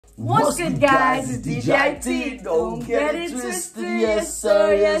What's good, guys? It's D.G.I.T. Don't get it twisted. Yes,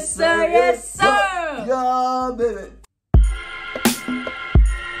 sir. Yes, sir. Yes, sir. Yeah, baby.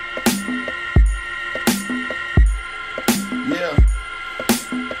 Yeah.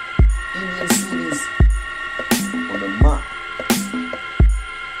 Indian cities on the map.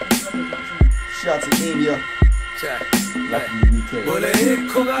 Shout to India. Like in the UK. बोले एक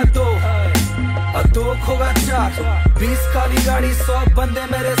होगा दो होगा चार 20 काली गाड़ी 100 बंदे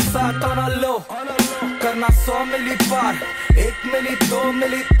मेरे साथ और लो करना 100 मिली पार 1 मिली 2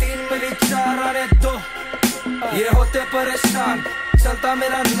 मिली 3 मिली 4 आने दो ये होते परेशान चलता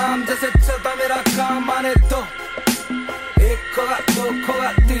मेरा नाम जैसे चलता मेरा काम आने दो 1 होगा 2 होगा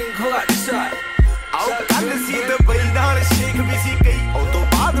 3 होगा 4 आओ कल सी दुबई नाल शेख भी सी गई और तो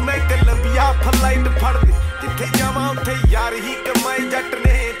बाद मैं कोलंबिया फ्लाइट फड़ दी जिथे जावां उथे यार ही कमाई जट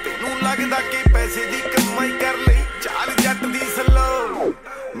ने तेनू लगदा कि पैसे दी कमाई कर लई चाल जट दी सलो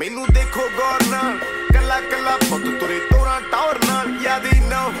मैनू देखो गौर नाल कला कला पुत तुरे तोरा टौर नाल याद ही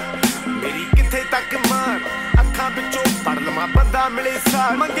ना मेरी किथे तक मार अखां विचों पड़ लमा बंदा मिले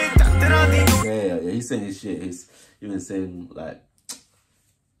सार मंगे चंदरा दी Yeah, he's saying his shit. He's even saying like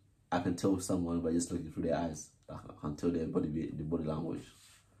I can tell someone by just looking through their eyes. I can tell their the body language.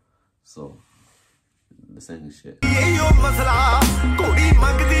 So the saying is shit. ये यो मसला कोड़ी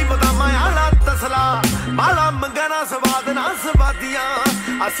मंगदी बदामा आला तसला बाला मंगना स्वाद ना स्वादियां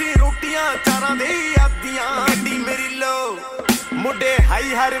असी रोटियां चारां दे आदियां गड्डी मेरी लो मुंडे हाई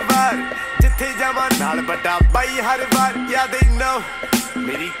हर बार जिथे जावां नाल बड़ा बाई हर बार याद ना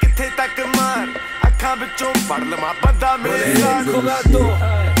मेरी किथे तक मार अखां विचों पड़ लमा बंदा मिले होगा दो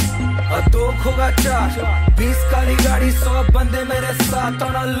होगा 4 20 काली गाड़ी 100 बंदे मेरे साथ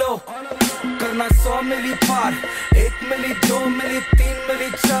और लो करना 100 मिली पार 1 मिली 2 मिली 3 मिली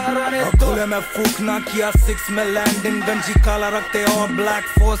 4 आने दो मैं फूक ना किया 6 में लैंडिंग गंजी काला रखते और ब्लैक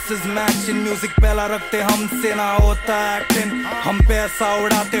फोर्सेस मैचिंग म्यूजिक पहला रखते हमसे ना होता एक्टिंग हम पैसा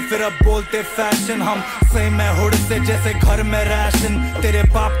उड़ाते फिर अब बोलते फैशन हम सही में हुड से जैसे घर में राशन तेरे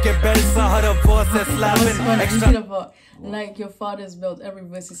बाप के बेल्ट सा हर वर्स है slapping extra Like your father's belt, every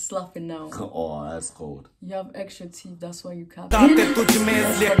verse is slapping now. Oh, that's cold. You have extra teeth, that's why you can't. ताते तुझ में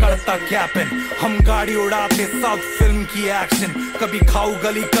इसलिए करता कैपिन हम गाड़ी उड़ाते साउथ फिल्म की एक्शन कभी खाऊ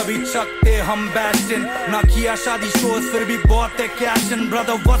गली कभी चकते हम बैस्टिन ना किया शादी शोज फिर भी बहुत है कैशन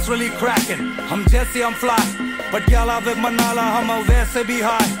ब्रदर व्हाट्स रियली क्रैकिंग हम जैसे हम फ्लाई पटियाला वे मनाला हम वैसे भी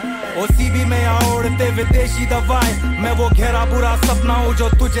हाई ओसीबी में ओढ़ते विदेशी दवाई मैं वो घेरा बुरा सपना हूँ जो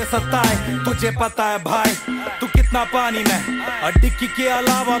तुझे सताए तुझे पता है भाई तू कितना पानी में डिक्की के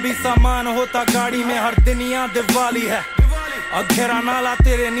अलावा भी सामान होता गाड़ी में हर दिन यहाँ दिवाली है और घेरा नाला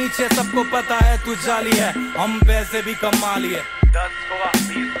तेरे नीचे सबको पता है तू जाली है हम पैसे भी कमा लिए 10 होगा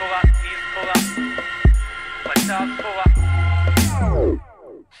 20 होगा 30 होगा 50 होगा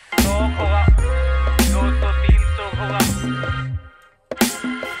 100 होगा 200 300 होगा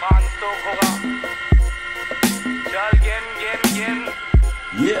 500 होगा चल गेन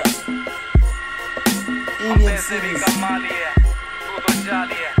Yeah. Indian cities. कमा लिए तू तो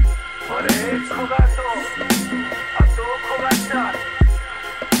जाली है और एक होगा अब 2 होगा 4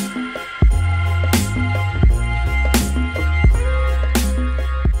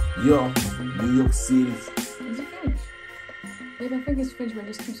 Yo, New York City. Is it finished? Babe, I think it's finished, but it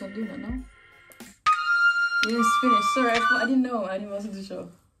just keeps on doing that now. Yeah, it's finished. Sorry, I didn't know. I didn't watch the show.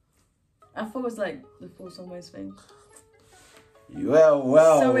 I thought it was like the full somewhere's thing. Well.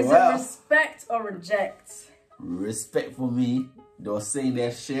 So is it respect or reject? Respect for me. They were saying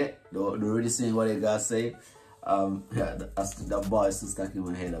that shit. They already saying what they gotta say. Yeah, that bar is still stuck in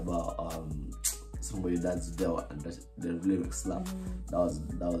my head about somebody that's dealt and the lyric slap. That was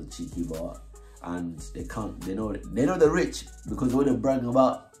a cheeky bar. And they know they're rich because when they're bragging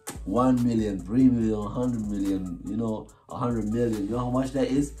about 1 million, 3 million, 100 million, you know, 100 million. You know how much that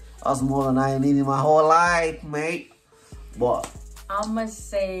is? That's more than I need in my whole life, mate. But I'ma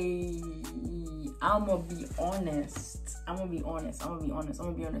say, I'ma be honest. I've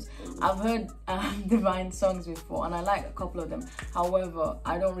heard Divine songs before and I like a couple of them. However,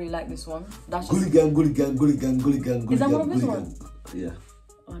 I don't really like this one. That's just... Gully gang. Is that one of his ones? Yeah.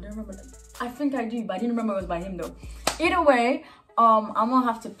 Oh, I don't remember that. I think I do, but I didn't remember it was by him though. Either way, I'm gonna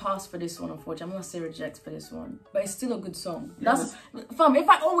have to pass for this one, unfortunately. I'm gonna say reject for this one. But it's still a good song. That's fam, if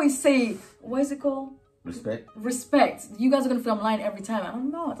I always say, what is it called? Respect. You guys are gonna feel I'm lying every time. I'm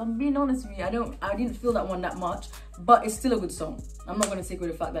not. I'm being honest with you. I didn't feel that one that much, but it's still a good song. I'm not gonna take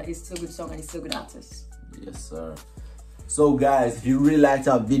away the fact that it's still a good song and it's still a good artist. Yes, sir. So guys, if you really liked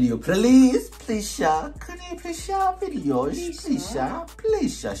our video, please share. Can you please share our videos? Please share our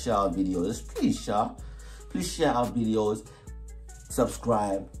videos. Please share our videos.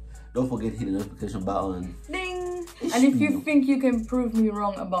 Subscribe. Don't forget to hit the notification button. Ding! And if you think you can prove me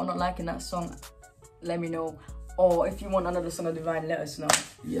wrong about not liking that song, let me know. Or if you want another song of Divine, let us know.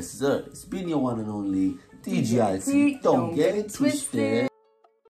 Yes, sir. It's been your one and only D.G.I.T. Don't get it twisted.